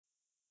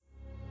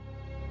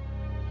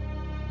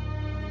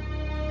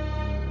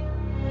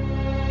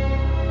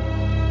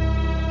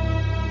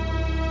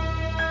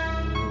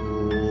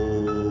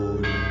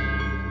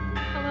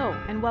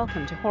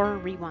welcome to Horror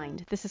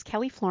Rewind. This is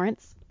Kelly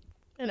Florence.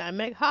 And I'm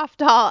Meg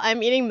Hofdahl.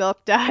 I'm eating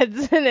Milk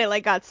Duds, and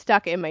it got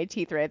stuck in my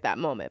teeth right at that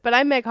moment. But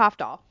I'm Meg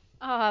Hofdahl.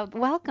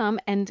 Welcome,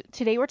 and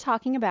today we're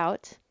talking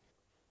about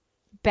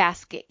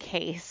Basket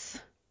Case.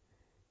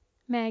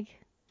 Meg,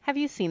 have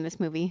you seen this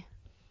movie?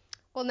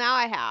 Well, now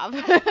I have.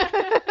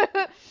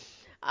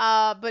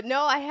 But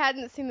no, I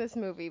hadn't seen this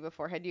movie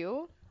before. Had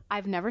you?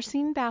 I've never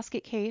seen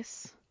Basket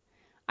Case.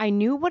 I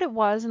knew what it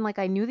was, and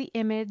I knew the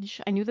image,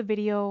 I knew the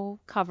video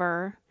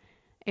cover.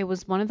 It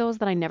was one of those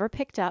that I never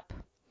picked up.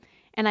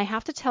 And I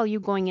have to tell you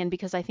going in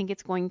because I think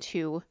it's going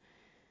to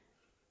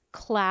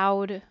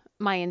cloud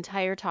my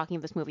entire talking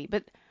of this movie.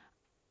 But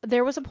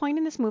there was a point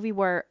in this movie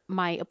where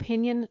my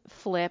opinion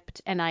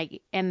flipped and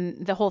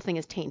the whole thing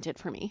is tainted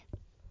for me.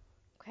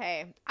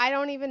 Okay. I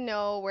don't even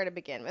know where to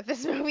begin with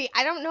this movie.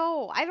 I don't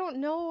know. I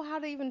don't know how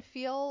to even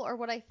feel or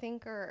what I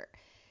think or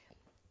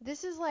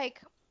this is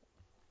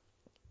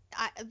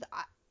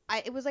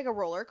it was like a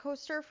roller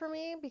coaster for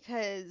me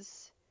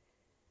because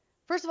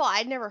first of all,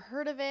 I'd never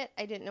heard of it.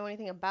 I didn't know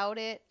anything about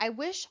it. I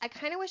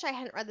kind of wish I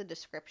hadn't read the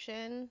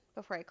description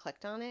before I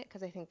clicked on it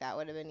because I think that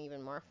would have been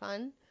even more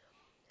fun.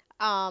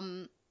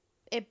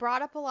 It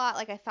brought up a lot.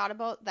 I thought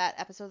about that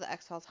episode of the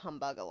X-Files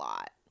Humbug a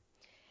lot.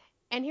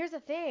 And here's the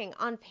thing.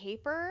 On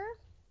paper,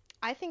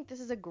 I think this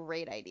is a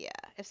great idea.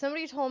 If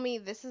somebody told me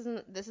this is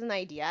an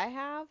idea I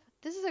have,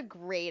 this is a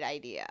great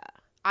idea,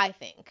 I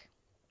think,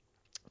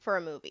 for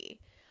a movie.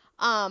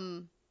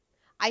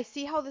 I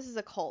see how this is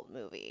a cult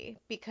movie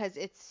because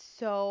it's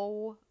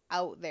so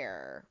out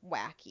there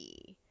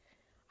wacky.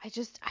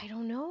 I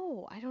don't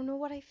know. I don't know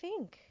what I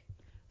think.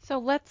 So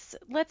let's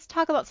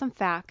talk about some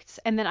facts,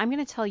 and then I'm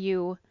going to tell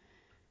you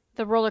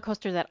the roller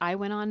coaster that I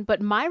went on.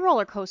 But my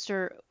roller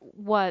coaster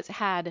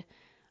had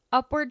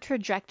upward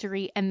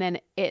trajectory, and then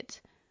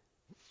it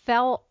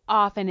fell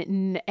off,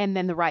 and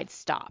then the ride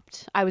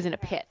stopped. I was in a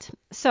pit.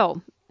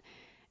 So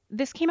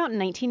this came out in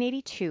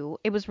 1982.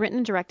 It was written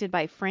and directed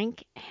by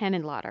Frank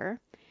Henenlotter.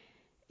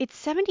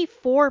 It's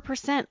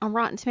 74% on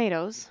Rotten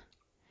Tomatoes.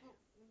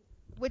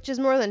 Which is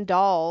more than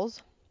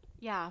Dolls.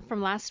 Yeah,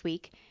 from last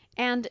week.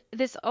 And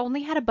this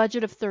only had a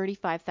budget of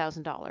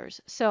 $35,000.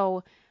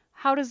 So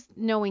how does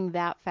knowing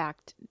that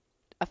fact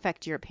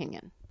affect your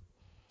opinion?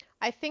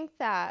 I think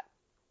that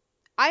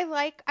I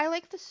like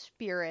the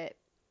spirit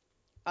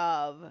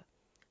of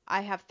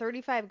I have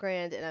 35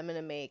 grand and I'm going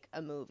to make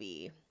a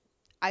movie.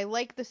 I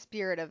like the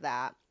spirit of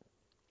that.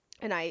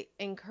 And I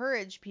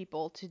encourage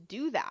people to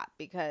do that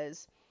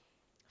because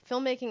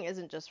filmmaking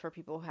isn't just for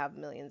people who have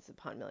millions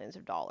upon millions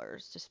of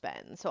dollars to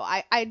spend. So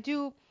I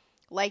do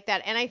like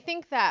that. And I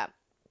think that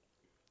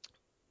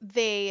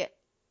they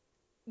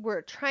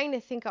were trying to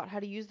think out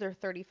how to use their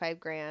 35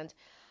 grand.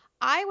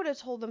 I would have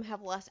told them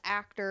have less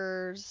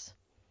actors,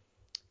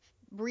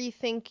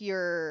 rethink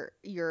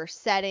your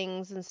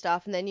settings and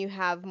stuff, and then you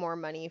have more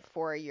money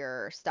for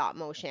your stop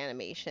motion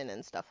animation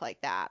and stuff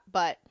like that.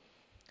 But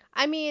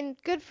I mean,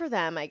 good for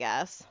them, I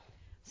guess.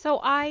 So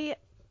I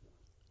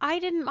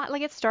didn't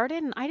it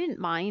started and I didn't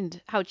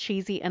mind how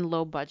cheesy and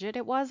low budget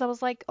it was. I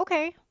was like,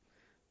 okay,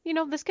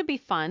 this could be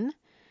fun.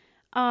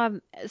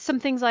 Some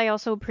things I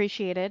also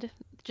appreciated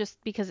just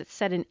because it's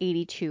set in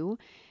 82.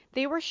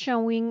 They were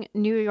showing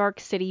New York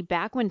City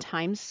back when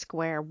Times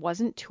Square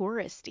wasn't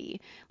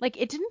touristy.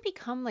 It didn't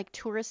become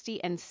touristy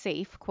and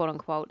safe, quote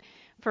unquote,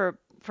 for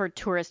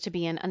tourists to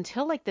be in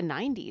until the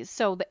 90s.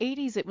 So the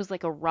 80s it was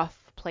a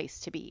rough place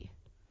to be.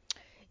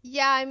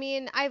 Yeah, I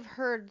mean, I've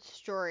heard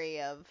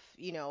story of,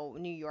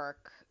 New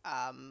York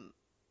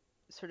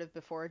sort of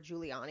before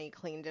Giuliani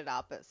cleaned it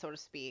up, so to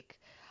speak.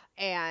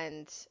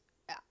 And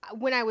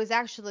when I was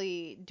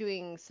actually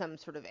doing some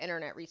sort of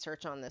internet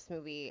research on this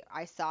movie,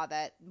 I saw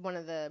that one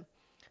of the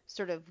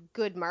sort of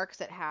good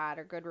marks it had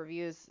or good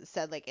reviews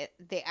said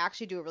they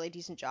actually do a really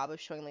decent job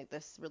of showing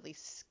this really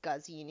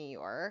scuzzy New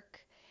York.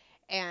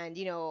 And,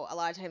 a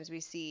lot of times we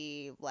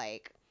see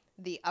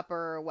the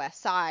Upper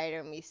West Side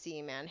and we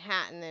see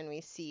Manhattan and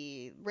we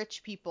see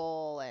rich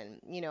people and,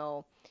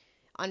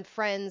 on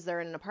Friends,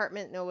 they're in an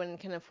apartment no one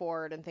can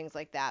afford and things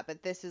like that.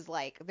 But this is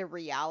the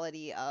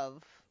reality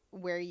of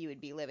where you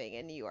would be living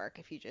in New York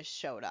if you just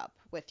showed up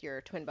with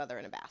your twin brother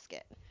in a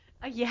basket.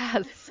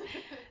 Yes.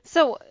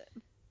 So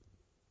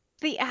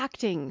the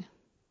acting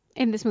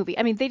in this movie,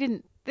 I mean, they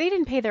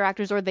didn't pay their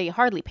actors or they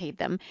hardly paid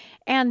them.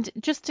 And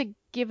just to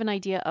give an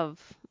idea of,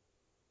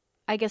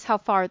 I guess, how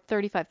far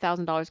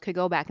 $35,000 could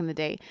go back in the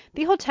day,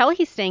 the hotel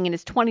he's staying in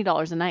is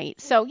 $20 a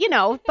night. So,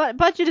 but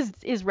budget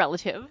is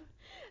relative.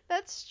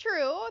 That's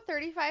true.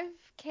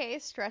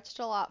 35K stretched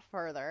a lot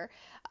further.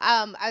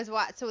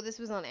 So this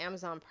was on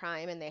Amazon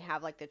Prime and they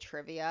have the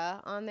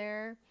trivia on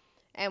there.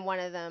 And one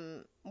of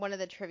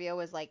the trivia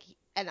was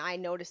and I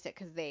noticed it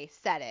because they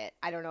said it.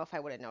 I don't know if I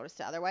would have noticed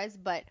it otherwise,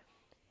 but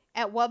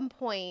at one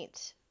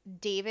point,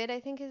 David, I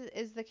think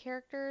is the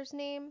character's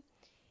name,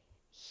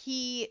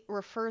 he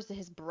refers to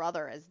his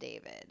brother as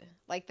David.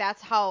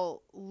 That's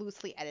how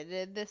loosely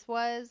edited this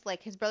was.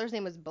 His brother's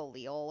name was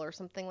Belial or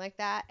something like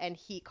that, and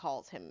he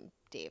calls him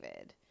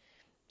David.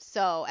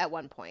 So at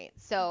one point.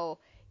 So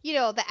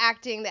the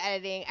acting, the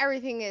editing,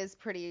 everything is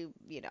pretty,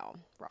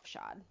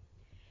 roughshod.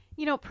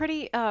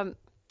 Pretty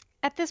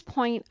at this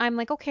point, I'm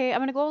like, okay, I'm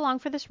gonna go along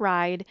for this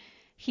ride.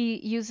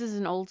 He uses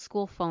an old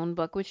school phone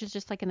book, which is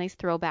just like a nice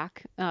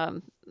throwback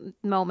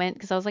moment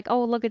because I was like,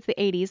 oh, look, it's the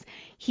 80s.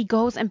 He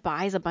goes and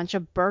buys a bunch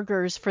of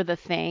burgers for the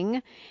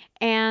thing.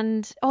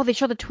 And oh, they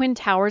show the Twin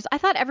Towers. I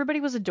thought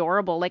everybody was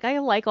adorable. Like, I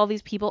like all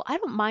these people. I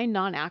don't mind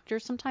non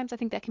actors sometimes. I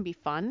think that can be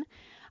fun.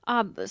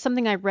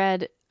 Something I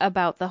read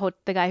about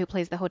the guy who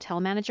plays the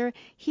hotel manager,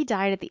 he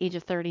died at the age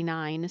of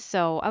 39.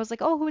 So I was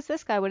like, oh, who is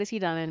this guy? What has he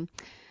done? And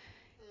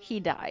he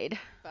died.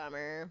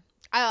 Bummer.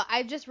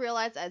 I just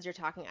realized as you're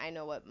talking, I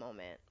know what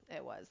moment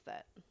it was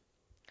that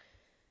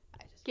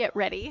I just Get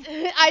ready.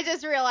 realized. I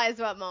just realized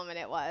what moment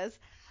it was.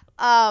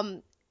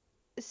 Um,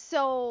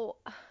 so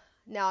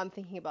now I'm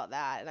thinking about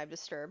that and I'm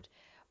disturbed.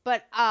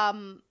 But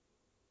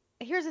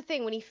here's the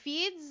thing: when he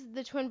feeds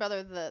the twin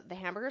brother the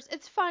hamburgers,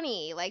 it's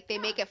funny. Like they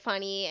make it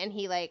funny, and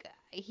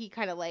he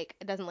kind of like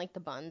doesn't like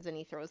the buns, and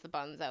he throws the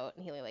buns out,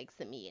 and he likes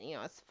the meat,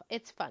 and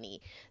it's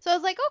funny. So I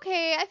was like,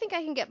 okay, I think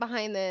I can get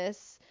behind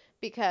this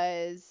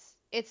because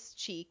it's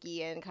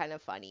cheeky and kind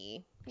of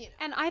funny.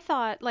 And I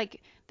thought,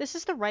 like, this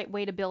is the right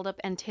way to build up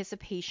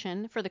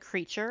anticipation for the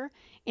creature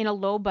in a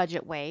low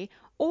budget way,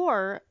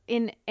 or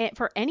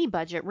for any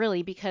budget,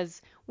 really, because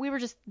we were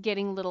just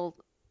getting little,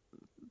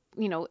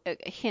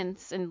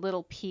 hints and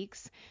little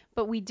peeks,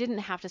 but we didn't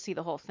have to see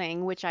the whole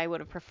thing, which I would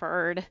have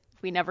preferred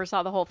if we never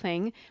saw the whole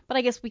thing. But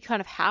I guess we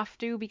kind of have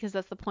to because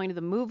that's the point of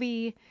the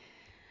movie.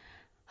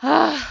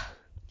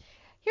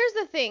 Here's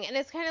the thing, and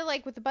it's kind of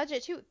like with the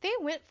budget too. They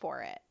went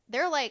for it.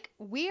 They're like,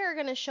 we are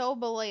gonna show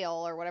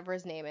Belial or whatever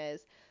his name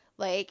is.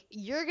 Like,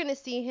 you're gonna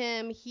see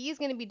him. He's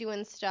gonna be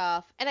doing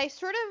stuff, and I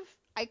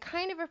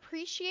kind of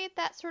appreciate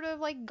that sort of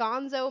like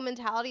Gonzo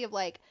mentality of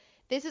like,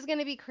 this is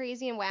gonna be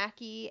crazy and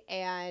wacky,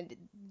 and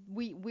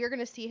we're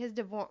gonna see his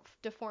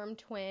deformed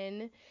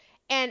twin.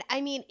 And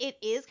I mean, it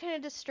is kind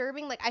of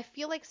disturbing. Like, I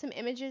feel like some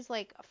images,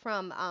 like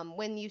from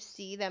when you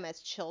see them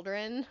as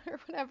children or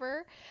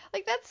whatever,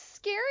 like that's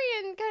scary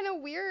and kind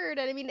of weird.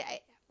 And I mean,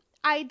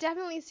 I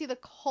definitely see the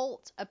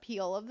cult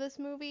appeal of this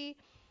movie.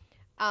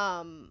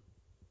 Um,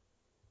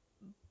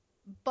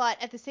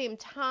 but at the same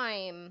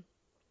time,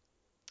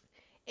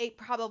 it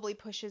probably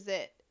pushes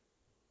it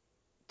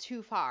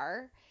too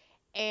far.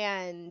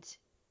 And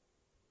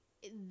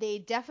they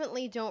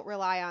definitely don't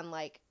rely on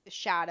like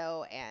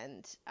shadow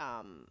and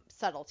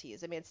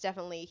subtleties. I mean, it's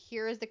definitely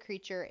here is the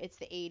creature. It's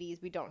the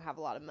 80s. We don't have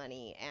a lot of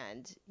money,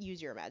 and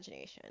use your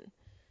imagination.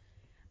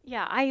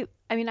 Yeah, I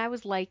mean, I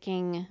was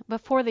liking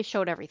before they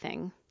showed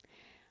everything.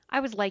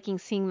 I was liking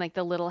seeing like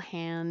the little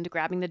hand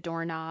grabbing the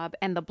doorknob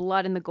and the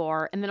blood and the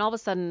gore, and then all of a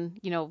sudden,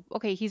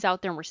 okay, he's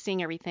out there and we're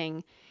seeing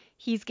everything.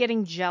 He's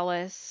getting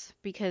jealous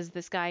because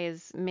this guy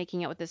is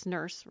making out with this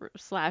nurse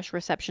slash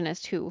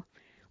receptionist who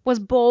was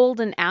bold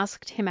and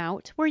asked him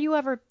out. Were you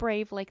ever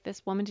brave like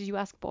this woman? Did you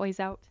ask boys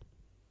out?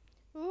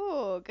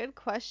 Ooh, good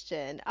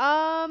question.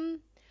 I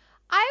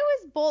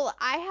was bold.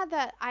 I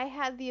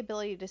had the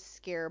ability to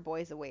scare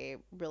boys away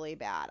really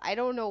bad. I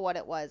don't know what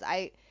it was.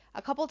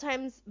 A couple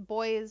times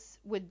boys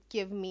would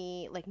give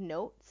me like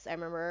notes. I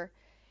remember,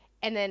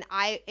 and then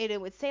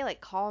it would say like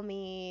call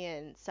me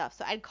and stuff.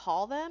 So I'd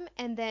call them,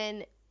 and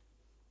then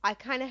I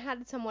kind of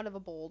had somewhat of a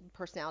bold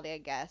personality, I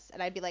guess,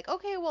 and I'd be like,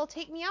 okay, well,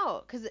 take me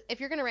out, because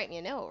if you're gonna write me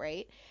a note,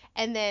 right?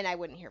 And then I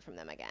wouldn't hear from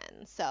them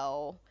again.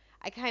 So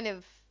I kind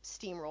of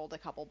steamrolled a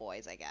couple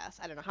boys, I guess.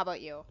 I don't know. How about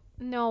you?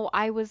 No,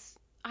 I was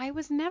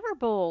never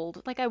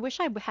bold. Like I wish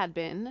I had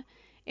been.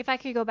 If I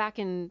could go back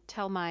and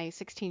tell my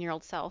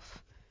 16-year-old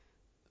self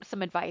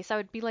some advice, I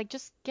would be like,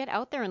 just get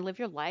out there and live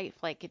your life.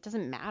 Like, it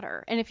doesn't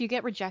matter. And if you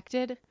get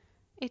rejected,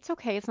 it's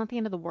okay. It's not the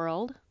end of the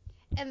world.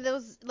 And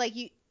those like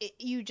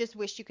you just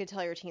wish you could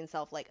tell your teen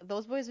self like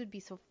those boys would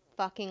be so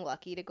fucking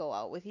lucky to go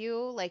out with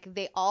you. Like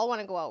they all want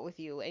to go out with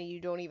you and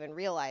you don't even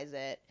realize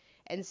it.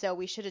 And so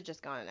we should have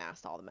just gone and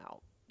asked all them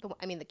out.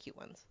 I mean the cute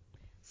ones.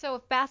 So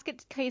if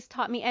Basket Case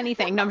taught me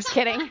anything, no, I'm just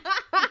kidding.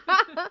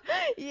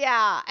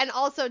 Yeah, and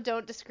also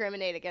don't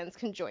discriminate against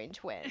conjoined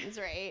twins,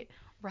 right?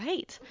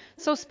 Right.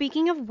 So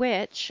speaking of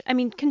which, I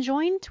mean,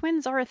 conjoined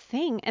twins are a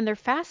thing and they're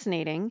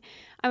fascinating.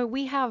 I mean,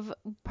 we have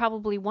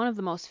probably one of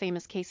the most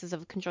famous cases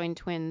of conjoined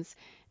twins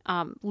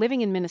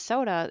living in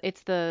Minnesota.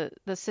 It's the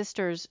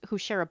sisters who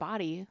share a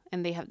body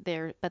and they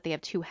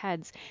have two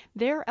heads.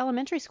 They're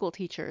elementary school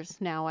teachers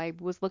now. I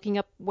was looking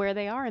up where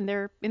they are and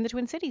they're in the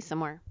Twin Cities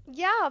somewhere.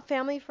 Yeah, a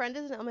family friend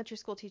is an elementary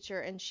school teacher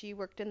and she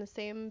worked in the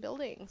same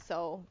building.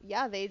 So,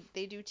 yeah, they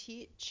do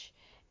teach.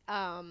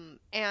 And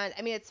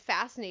I mean, it's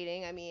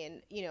fascinating. I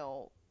mean,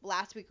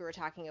 last week we were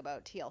talking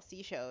about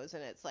TLC shows,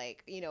 and it's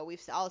like,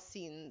 we've all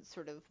seen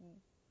sort of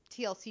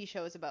TLC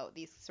shows about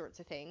these sorts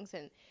of things,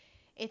 and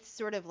it's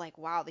sort of like,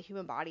 wow, the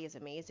human body is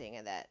amazing,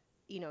 and that,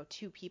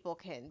 two people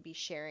can be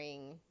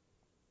sharing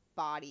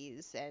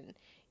bodies, and,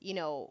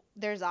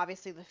 there's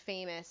obviously the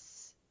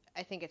famous,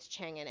 I think it's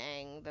Chang and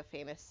Eng, the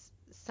famous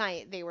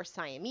they were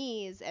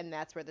Siamese, and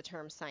that's where the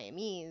term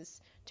Siamese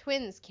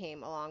twins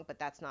came along, but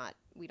that's not,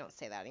 we don't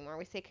say that anymore.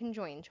 We say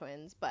conjoined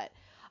twins, but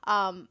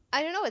I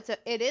don't know,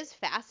 it is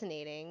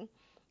fascinating.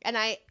 And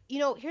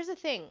here's the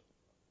thing.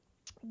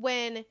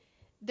 When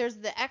there's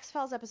the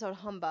X-Files episode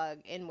Humbug,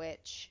 in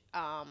which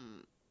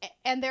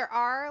and there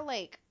are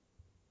like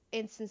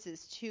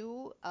instances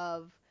too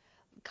of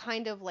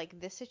kind of like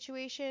this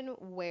situation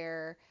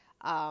where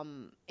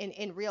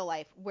in real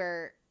life,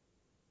 where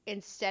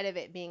instead of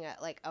it being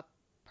a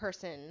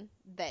person,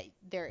 that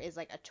there is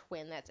like a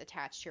twin that's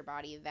attached to your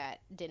body that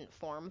didn't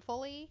form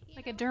fully,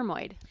 Like a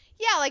dermoid.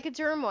 yeah, like a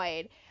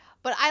dermoid.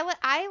 But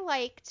I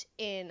liked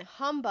in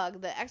Humbug,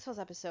 the X-Files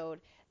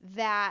episode,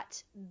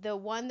 that the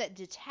one that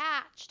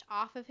detached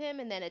off of him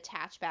and then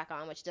attached back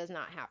on, which does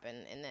not happen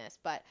in this,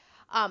 but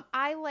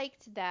I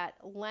liked that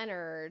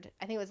Leonard,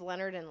 I think it was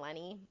Leonard and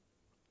Lenny,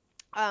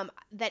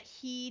 that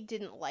he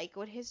didn't like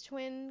what his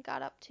twin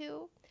got up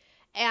to.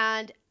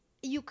 And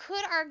you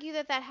could argue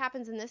that that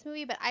happens in this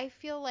movie, but I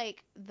feel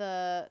like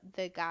the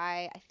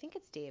guy, I think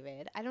it's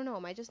David. I don't know.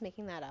 Am I just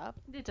making that up?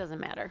 It doesn't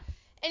matter.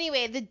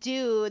 Anyway, the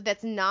dude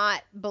that's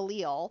not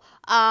Belial,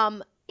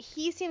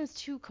 he seems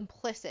too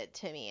complicit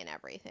to me in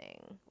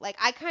everything. Like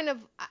I kind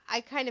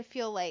of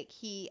feel like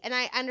and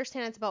I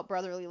understand it's about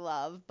brotherly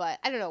love, but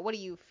I don't know. What do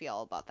you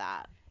feel about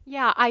that?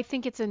 Yeah, I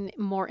think it's a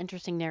more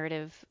interesting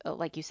narrative,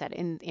 like you said,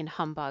 in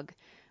Humbug,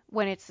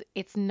 when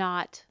it's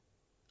not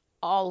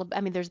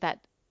I mean, there's that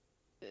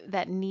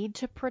need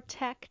to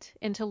protect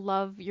and to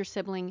love your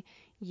sibling,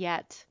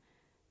 yet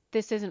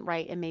this isn't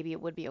right, and maybe it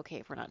would be okay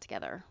if we're not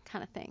together,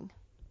 kind of thing.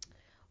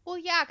 Well,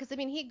 yeah, because I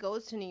mean, he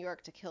goes to New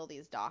York to kill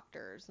these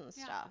doctors and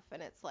Yeah. stuff,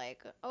 and it's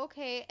like,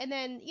 okay, and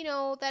then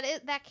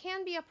that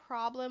can be a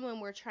problem when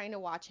we're trying to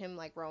watch him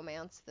like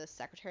romance the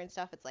secretary and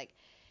stuff. It's like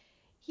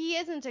he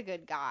isn't a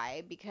good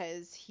guy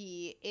because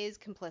he is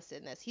complicit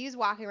in this. He's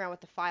walking around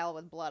with the file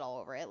with blood all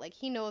over it. Like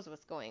he knows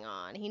what's going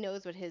on. He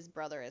knows what his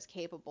brother is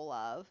capable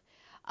of.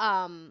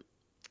 Um,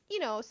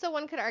 so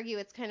one could argue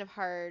it's kind of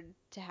hard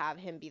to have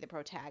him be the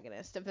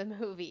protagonist of the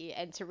movie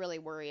and to really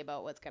worry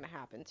about what's going to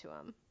happen to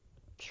him.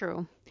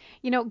 True.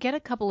 Get a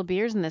couple of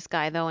beers in this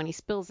guy though, and he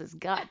spills his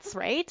guts,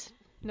 right?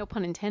 No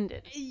pun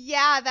intended.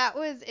 Yeah, that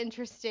was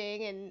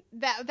interesting, and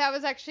that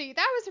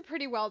was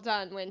pretty well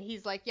done when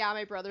he's like, "Yeah,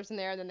 my brother's in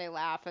there," and then they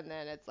laugh, and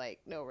then it's like,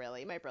 "No,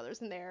 really, my brother's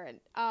in there," and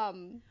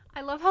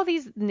I love how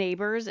these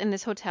neighbors in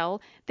this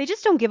hotel, they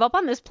just don't give up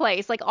on this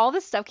place. Like all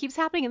this stuff keeps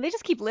happening and they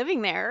just keep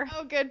living there.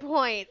 oh, good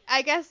point.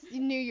 I guess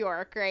New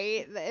York,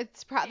 right?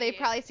 They've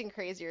probably seen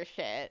crazier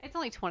shit. It's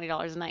only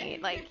 $20 a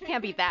night. Like,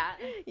 can't beat that.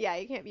 Yeah,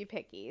 you can't be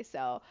picky.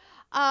 So,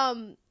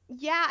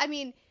 yeah, I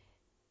mean,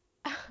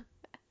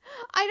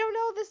 I don't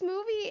know, this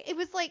movie, it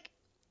was like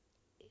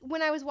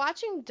when I was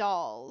watching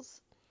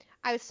Dolls,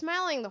 I was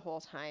smiling the whole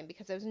time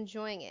because I was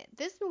enjoying it.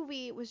 This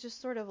movie was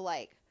just sort of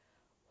like,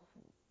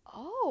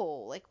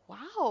 oh, like,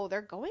 wow,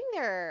 they're going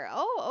there.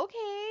 Oh,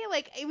 okay.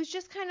 Like, it was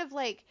just kind of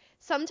like,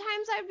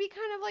 sometimes I'd be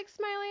kind of like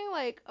smiling,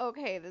 like,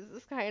 okay, this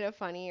is kind of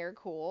funny or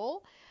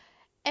cool.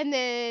 And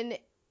then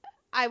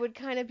I would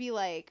kind of be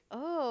like,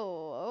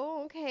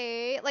 oh,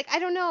 okay. Like, I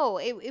don't know.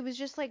 It was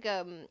just like,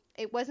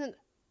 it wasn't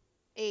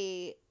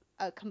a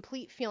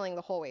complete feeling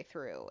the whole way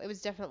through. It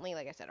was definitely,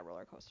 like I said, a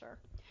roller coaster.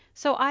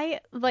 So I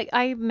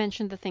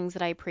mentioned the things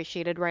that I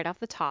appreciated right off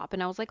the top,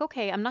 and I was like,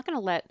 okay, I'm not gonna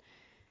let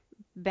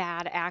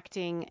bad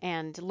acting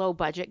and low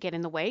budget get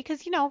in the way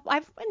because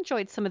I've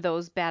enjoyed some of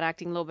those bad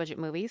acting low budget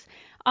movies,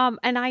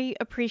 and I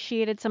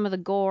appreciated some of the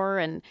gore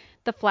and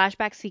the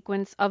flashback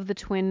sequence of the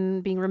twin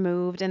being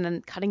removed and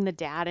then cutting the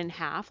dad in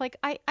half. Like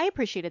I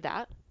appreciated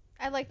that.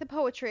 I like the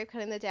poetry of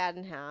cutting the dad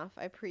in half.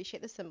 I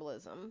appreciate the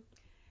symbolism.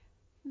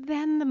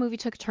 Then the movie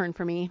took a turn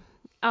for me.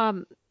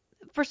 um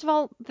First of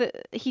all,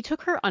 he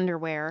took her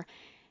underwear,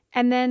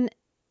 and then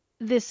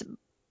this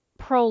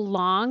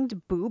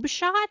prolonged boob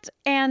shot,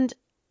 and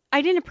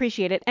I didn't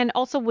appreciate it. And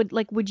also,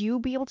 would you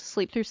be able to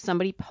sleep through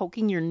somebody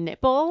poking your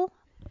nipple?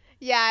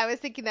 Yeah, I was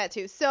thinking that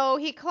too. So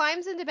he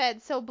climbs into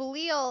bed. So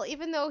Belial,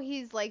 even though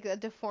he's like a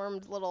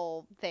deformed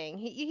little thing,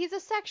 he's a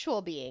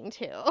sexual being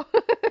too.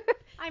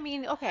 I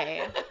mean,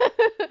 okay.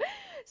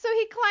 So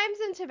he climbs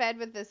into bed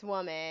with this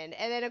woman,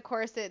 and then of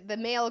course the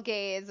male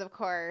gaze, of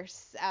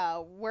course,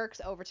 works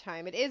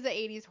overtime. It is an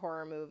 80s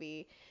horror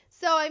movie,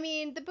 so I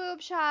mean the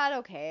boob shot,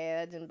 okay,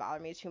 that didn't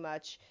bother me too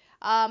much.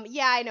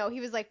 Yeah, I know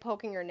he was like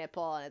poking her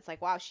nipple, and it's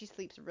like, wow, she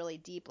sleeps really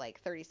deep, like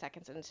 30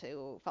 seconds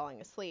into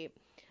falling asleep.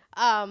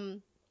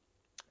 Um,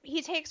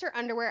 he takes her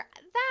underwear.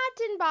 That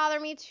didn't bother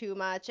me too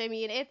much. I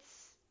mean,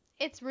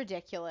 it's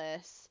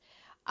ridiculous.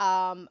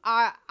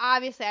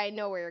 Obviously I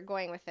know where you're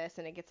going with this,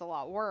 and it gets a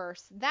lot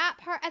worse. That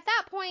part, at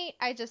that point,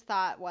 I just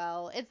thought,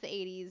 well, it's the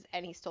 80s,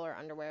 and he stole her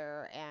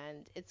underwear,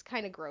 and it's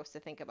kind of gross to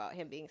think about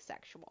him being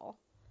sexual.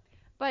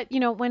 But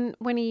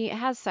when he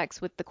has sex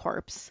with the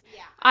corpse,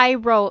 Yeah. I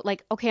wrote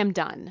like, okay, I'm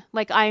done.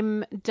 Like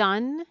I'm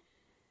done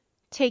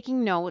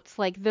taking notes.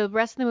 Like the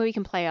rest of the movie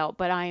can play out,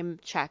 but I'm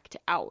checked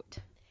out.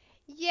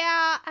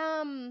 Yeah,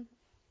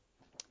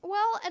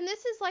 well, and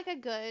this is like I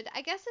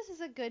guess this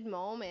is a good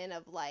moment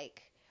of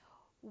like,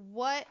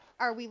 what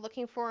are we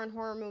looking for in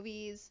horror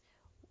movies?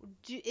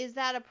 Is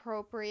that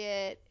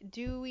appropriate?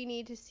 Do we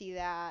need to see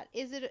that?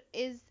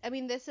 I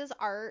mean, this is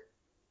art.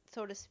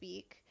 so to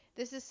speak.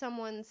 This is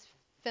someone's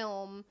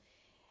film.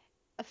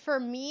 For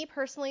me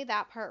personally,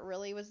 that part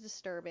really was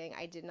disturbing.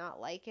 I did not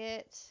like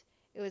it.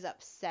 It was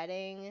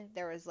upsetting.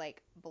 There was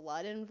like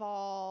blood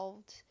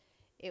involved.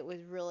 It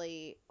was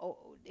really,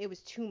 oh, it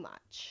was too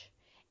much.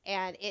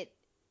 And it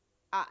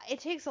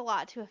takes a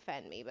lot to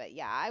offend me, but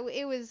yeah,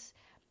 it was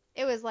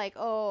like,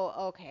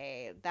 oh,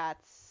 okay,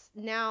 that's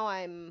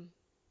now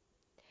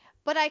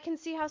but I can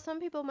see how some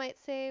people might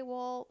say,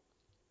 well,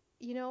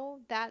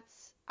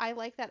 that's I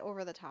like that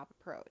over the top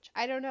approach.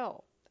 I don't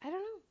know. I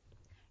don't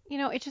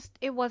know.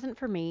 It wasn't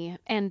for me.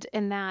 And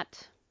in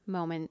that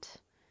moment,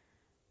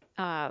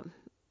 uh,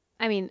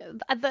 I mean,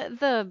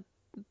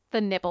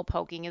 the nipple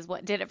poking is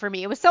what did it for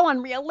me. It was so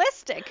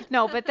unrealistic.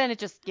 No, but then it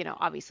just,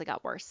 obviously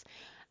got worse.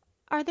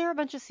 Are there a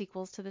bunch of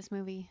sequels to this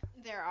movie?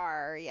 There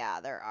are, yeah,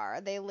 there are.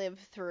 They live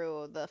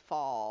through the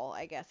fall,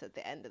 I guess, at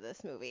the end of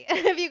this movie.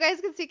 If you guys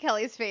could see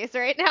Kelly's face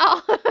right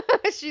now,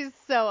 she's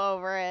so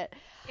over it.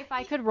 If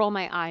I could roll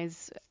my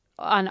eyes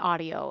on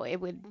audio,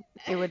 it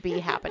would be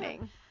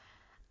happening.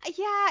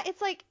 Yeah,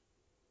 it's like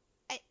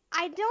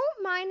I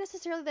don't mind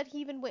necessarily that he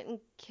even went and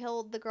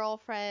killed the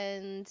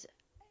girlfriend.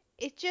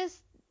 It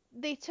just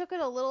they took it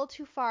a little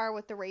too far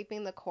with the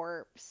raping the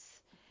corpse.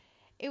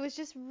 It was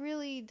just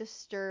really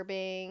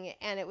disturbing,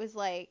 and it was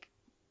like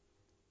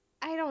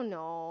I don't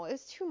know, it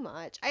was too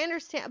much. I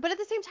understand, but at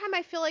the same time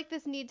I feel like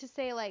this need to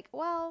say like,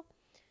 well,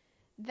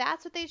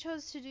 that's what they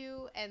chose to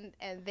do, and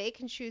they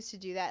can choose to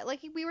do that.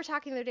 Like we were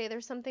talking the other day,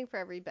 there's something for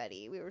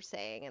everybody, we were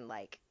saying, and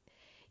like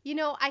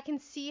I can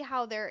see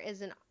how there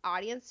is an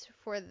audience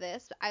for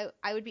this.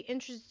 I would be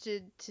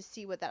interested to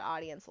see what that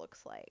audience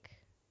looks like,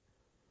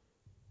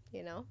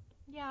 you know?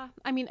 Yeah,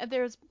 I mean,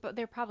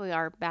 there probably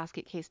are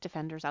basket case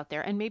defenders out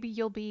there, and maybe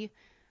you'll be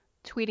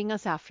tweeting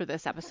us after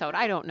this episode.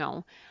 I don't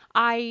know.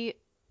 I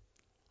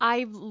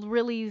I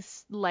really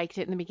liked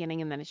it in the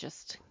beginning, and then it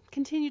just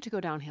continued to go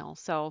downhill.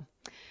 So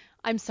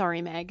I'm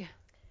sorry, Meg.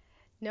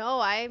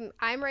 No,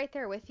 I'm right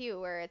there with you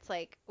where it's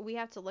like we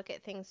have to look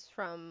at things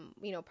from,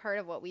 part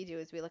of what we do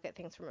is we look at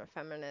things from a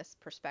feminist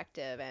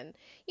perspective, and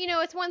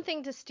it's one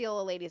thing to steal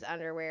a lady's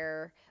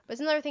underwear, but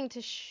it's another thing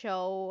to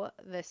show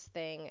this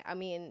thing. I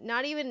mean,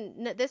 not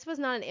even this was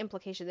not an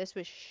implication. This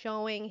was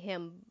showing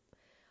him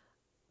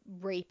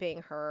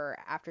raping her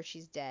after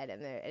she's dead,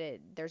 and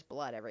there's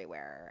blood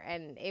everywhere,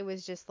 and it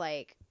was just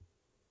like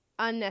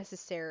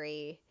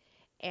unnecessary,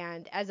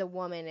 and as a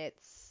woman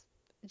it's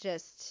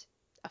just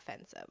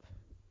offensive.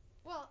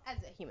 Well, as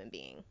a human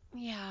being.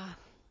 Yeah.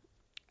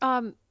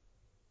 Um.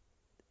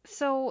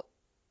 So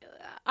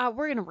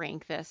we're gonna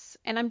rank this,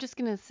 and I'm just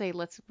gonna say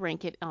let's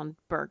rank it on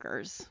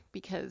burgers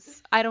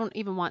because I don't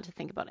even want to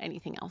think about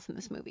anything else in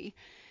this movie.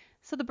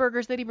 So the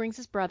burgers that he brings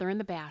his brother in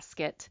the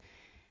basket.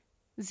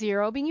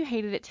 0 being you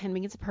hated it, 10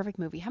 being it's a perfect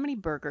movie. How many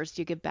burgers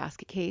do you give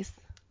Basket Case?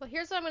 Well,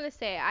 here's what I'm going to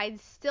say. I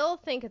still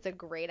think it's a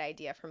great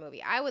idea for a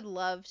movie. I would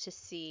love to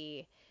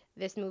see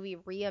this movie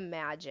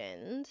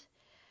reimagined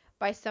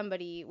by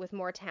somebody with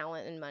more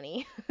talent and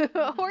money, or even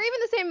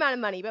the same amount of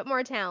money, but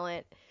more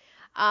talent.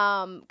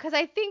 Because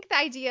I think the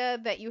idea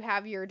that you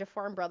have your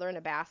deformed brother in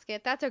a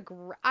basket,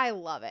 I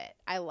love it.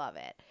 I love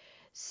it.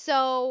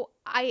 So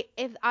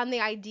if on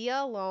the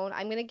idea alone,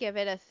 I'm gonna give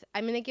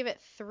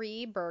it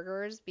 3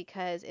 burgers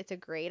because it's a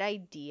great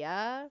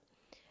idea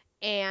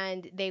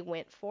and they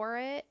went for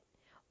it,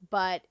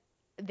 but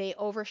they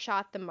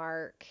overshot the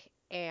mark,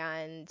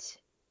 and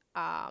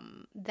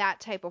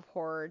that type of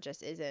horror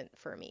just isn't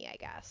for me, I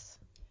guess.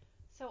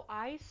 So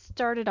I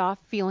started off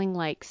feeling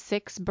like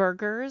 6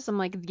 burgers. I'm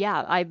like,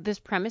 yeah, this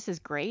premise is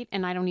great,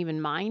 and I don't even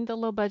mind the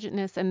low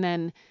budgetness. And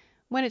then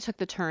when it took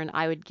the turn,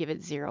 I would give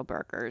it 0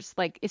 burgers.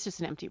 Like it's just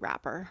an empty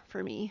wrapper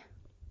for me.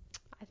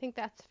 I think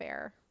that's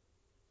fair.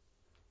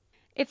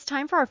 It's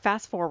time for our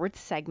fast forward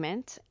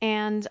segment,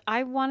 and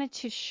I wanted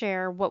to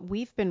share what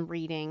we've been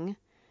reading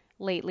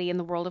lately in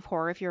the world of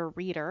horror. If you're a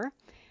reader,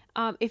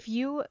 if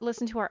you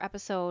listen to our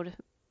episode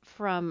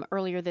from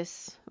earlier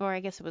this, or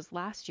I guess it was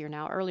last year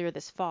now, earlier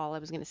this fall, I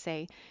was going to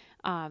say,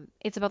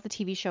 it's about the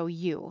TV show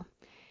You.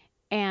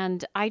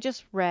 And I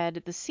just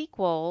read the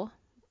sequel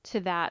to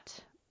that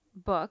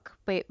book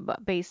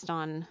based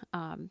on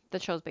the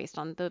show's based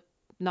on the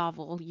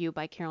novel You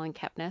by Carolyn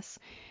Kepnes.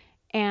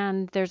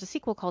 And there's a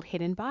sequel called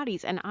Hidden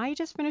Bodies. And I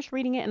just finished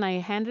reading it and I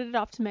handed it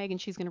off to Meg and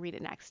she's going to read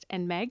it next.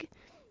 And Meg,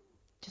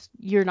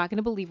 you're not going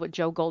to believe what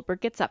Joe Goldberg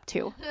gets up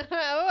to.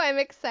 Oh, I'm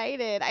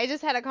excited. I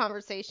just had a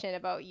conversation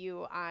about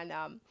you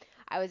on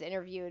I was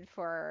interviewed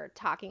for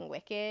Talking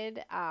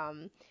Wicked.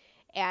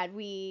 And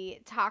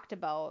we talked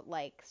about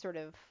like sort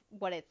of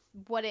what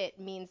it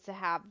means to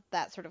have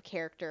that sort of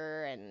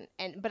character,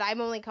 and but I'm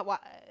only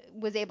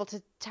was able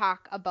to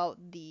talk about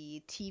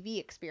the TV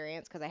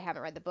experience because I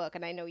haven't read the book,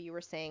 and I know you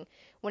were saying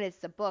when it's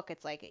the book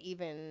it's like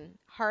even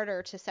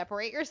harder to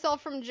separate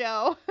yourself from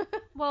Joe.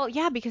 Well,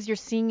 yeah, because you're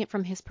seeing it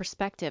from his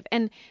perspective.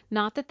 And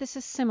not that this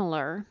is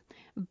similar,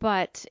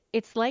 but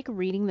it's like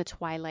reading the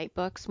Twilight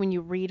books. When you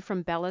read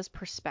from Bella's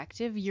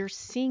perspective, you're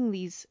seeing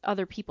these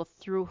other people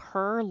through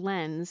her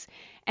lens.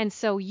 And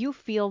so you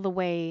feel the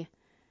way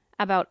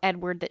about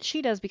Edward that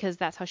she does because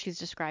that's how she's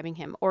describing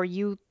him, or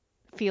you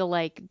feel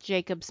like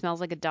Jacob smells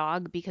like a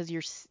dog because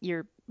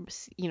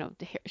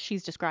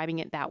she's describing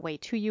it that way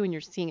to you and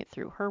you're seeing it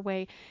through her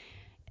way.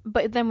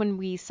 But then when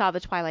we saw the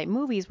Twilight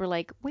movies, we're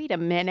like, wait a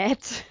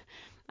minute.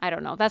 I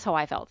don't know. That's how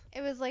I felt.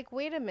 It was like,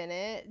 wait a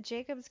minute,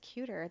 Jacob's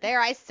cuter. There,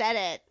 I said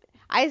it.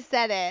 I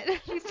said it.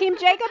 She's Team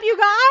Jacob, you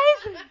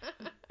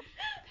guys.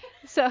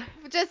 So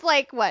just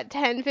like what,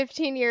 10,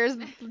 15 years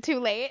too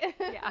late?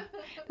 Yeah,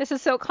 this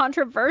is so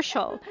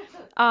controversial.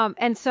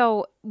 And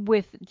so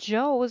with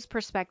Joe's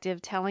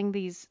perspective telling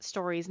these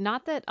stories,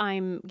 not that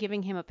I'm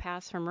giving him a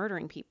pass for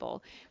murdering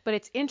people, but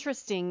it's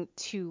interesting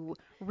to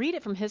read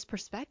it from his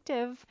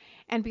perspective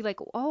and be like,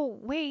 oh,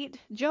 wait,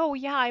 Joe,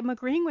 yeah, I'm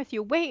agreeing with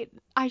you. Wait,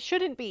 I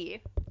shouldn't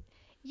be.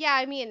 Yeah,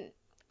 I mean,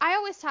 I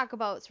always talk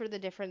about sort of the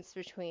difference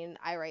between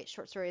I write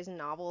short stories and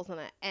novels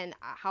and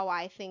how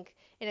I think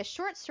in a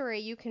short story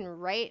you can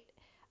write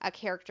a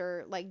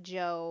character like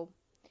Joe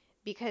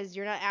because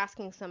you're not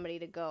asking somebody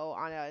to go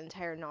on an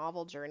entire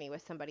novel journey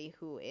with somebody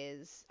who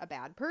is a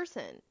bad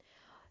person.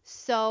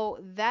 So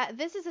that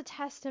this is a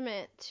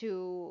testament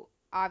to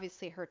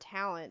obviously her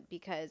talent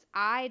because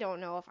I don't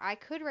know if I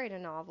could write a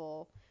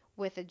novel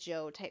with a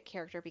Joe type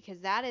character because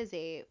that is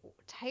a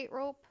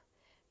tightrope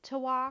to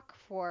walk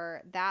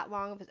for that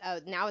long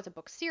of now it's a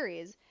book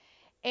series.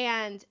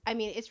 And I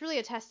mean, it's really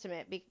a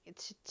testament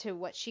to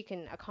what she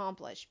can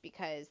accomplish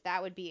because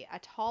that would be a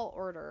tall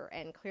order,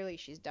 and clearly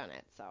she's done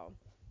it. So,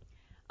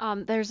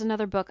 There's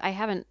another book. I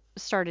haven't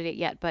started it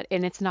yet,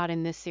 and it's not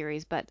in this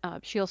series, but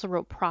she also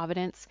wrote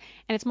Providence,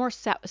 and it's more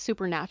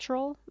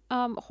supernatural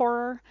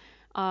horror.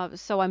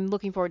 So I'm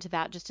looking forward to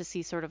that just to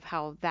see sort of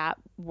how that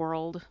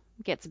world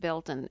gets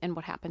built and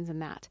what happens in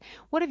that.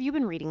 What have you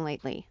been reading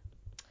lately?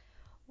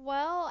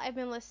 well, I've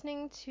been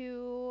listening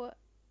to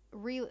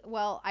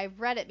well,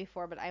 I've read it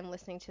before, but I'm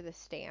listening to The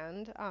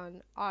Stand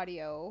on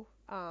audio.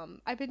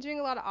 I've been doing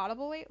a lot of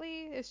Audible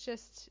lately. It's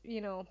just,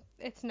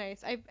 it's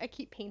nice. I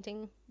keep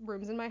painting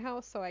rooms in my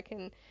house so I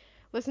can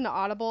listen to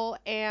Audible.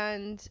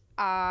 And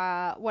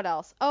what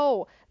else?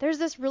 Oh, there's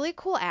this really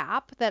cool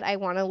app that I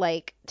want to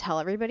like tell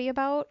everybody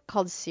about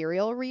called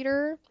Serial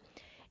Reader.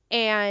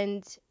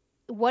 And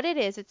what it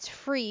is, it's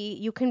free.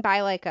 You can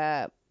buy like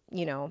a,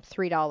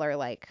 $3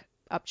 like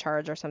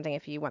upcharge or something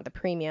if you want the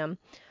premium.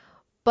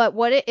 But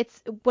what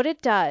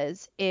it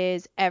does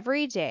is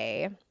every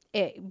day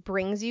it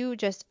brings you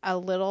just a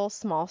little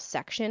small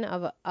section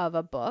of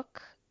a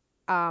book,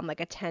 like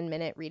a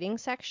 10-minute reading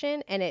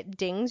section, and it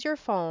dings your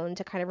phone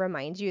to kind of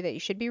remind you that you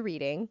should be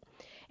reading.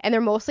 And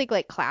they're mostly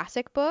like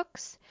classic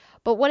books.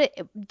 But what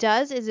it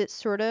does is it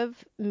sort of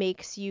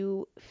makes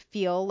you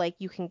feel like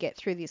you can get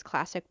through these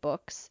classic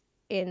books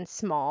in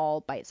small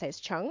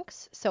bite-sized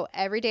chunks. So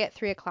every day at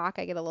 3 o'clock,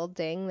 I get a little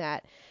ding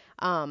that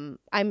I'm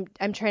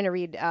trying to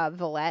read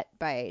Villette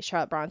by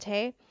Charlotte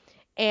Bronte.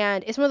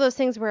 And it's one of those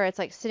things where it's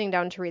like sitting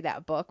down to read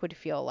that book would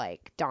feel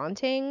like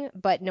daunting,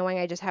 but knowing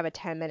I just have a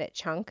 10-minute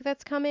chunk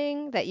that's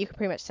coming that you can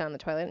pretty much sit on the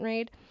toilet and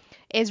read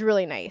is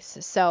really nice.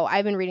 So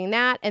I've been reading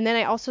that. And then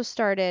I also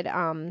started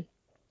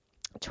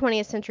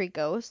 20th Century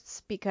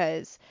Ghosts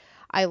because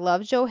I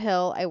love Joe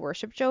Hill. I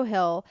worship Joe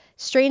Hill.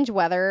 Strange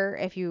Weather,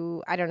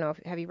 I don't know,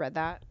 have you read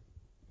that?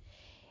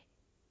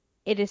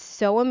 It is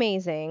so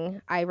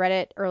amazing. I read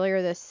it earlier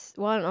I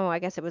don't know, I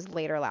guess it was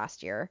later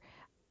last year.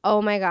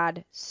 Oh my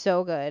God,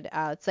 so good.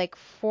 It's like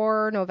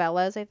 4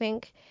 novellas, I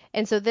think.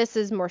 And so this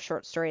is more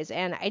short stories.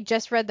 And I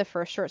just read the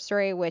first short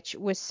story, which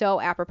was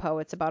so apropos.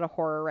 It's about a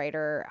horror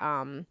writer.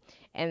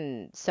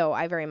 And so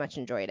I very much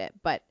enjoyed it.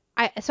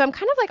 So I'm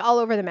kind of like all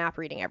over the map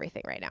reading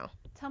everything right now.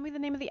 Tell me the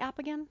name of the app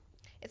again.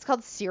 It's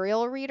called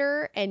Serial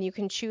Reader, and you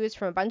can choose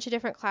from a bunch of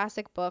different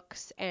classic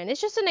books. And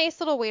it's just a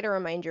nice little way to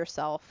remind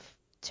yourself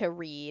to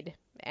read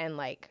and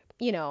like,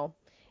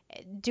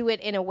 do it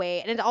in a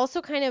way. And it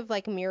also kind of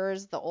like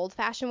mirrors the old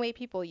fashioned way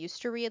people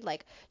used to read.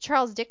 Like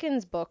Charles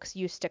Dickens books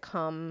used to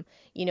come,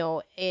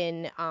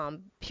 in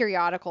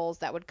periodicals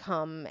that would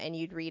come and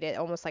you'd read it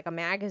almost like a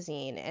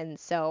magazine. And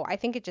so I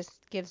think it just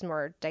gives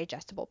more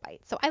digestible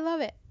bites. So I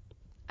love it.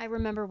 I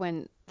remember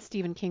when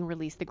Stephen King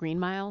released The Green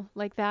Mile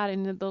like that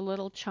in the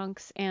little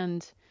chunks,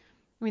 and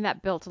I mean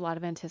that built a lot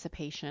of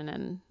anticipation,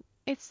 and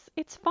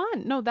it's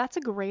fun. No, that's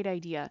a great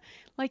idea.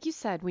 Like you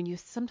said,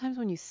 sometimes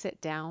when you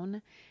sit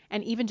down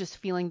and even just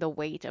feeling the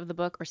weight of the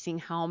book or seeing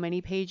how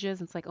many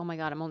pages, it's like, oh my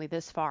God, I'm only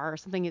this far or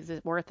something. Is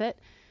it worth it?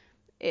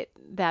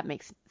 That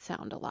makes it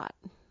sound a lot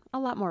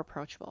more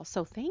approachable.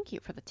 So thank you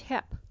for the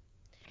tip.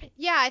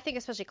 Yeah, I think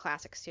especially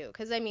classics too,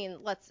 because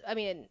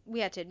we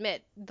have to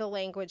admit the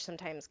language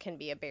sometimes can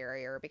be a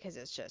barrier because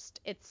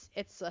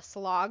it's a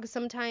slog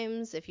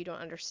sometimes if you don't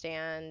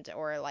understand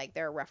or like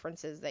there are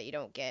references that you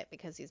don't get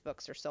because these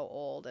books are so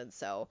old, and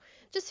so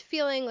just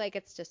feeling like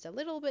it's just a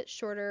little bit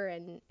shorter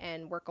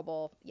and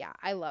workable. Yeah,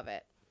 I love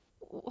it.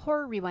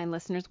 Horror Rewind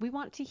listeners, we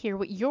want to hear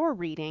what you're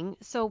reading,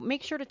 so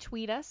make sure to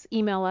tweet us,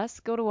 email us,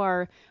 go to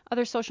our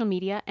other social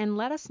media, and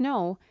let us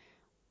know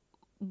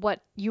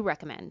what you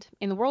recommend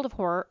in the world of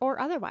horror or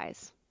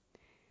otherwise.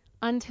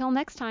 Until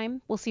next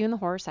time, we'll see you in the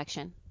horror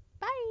section.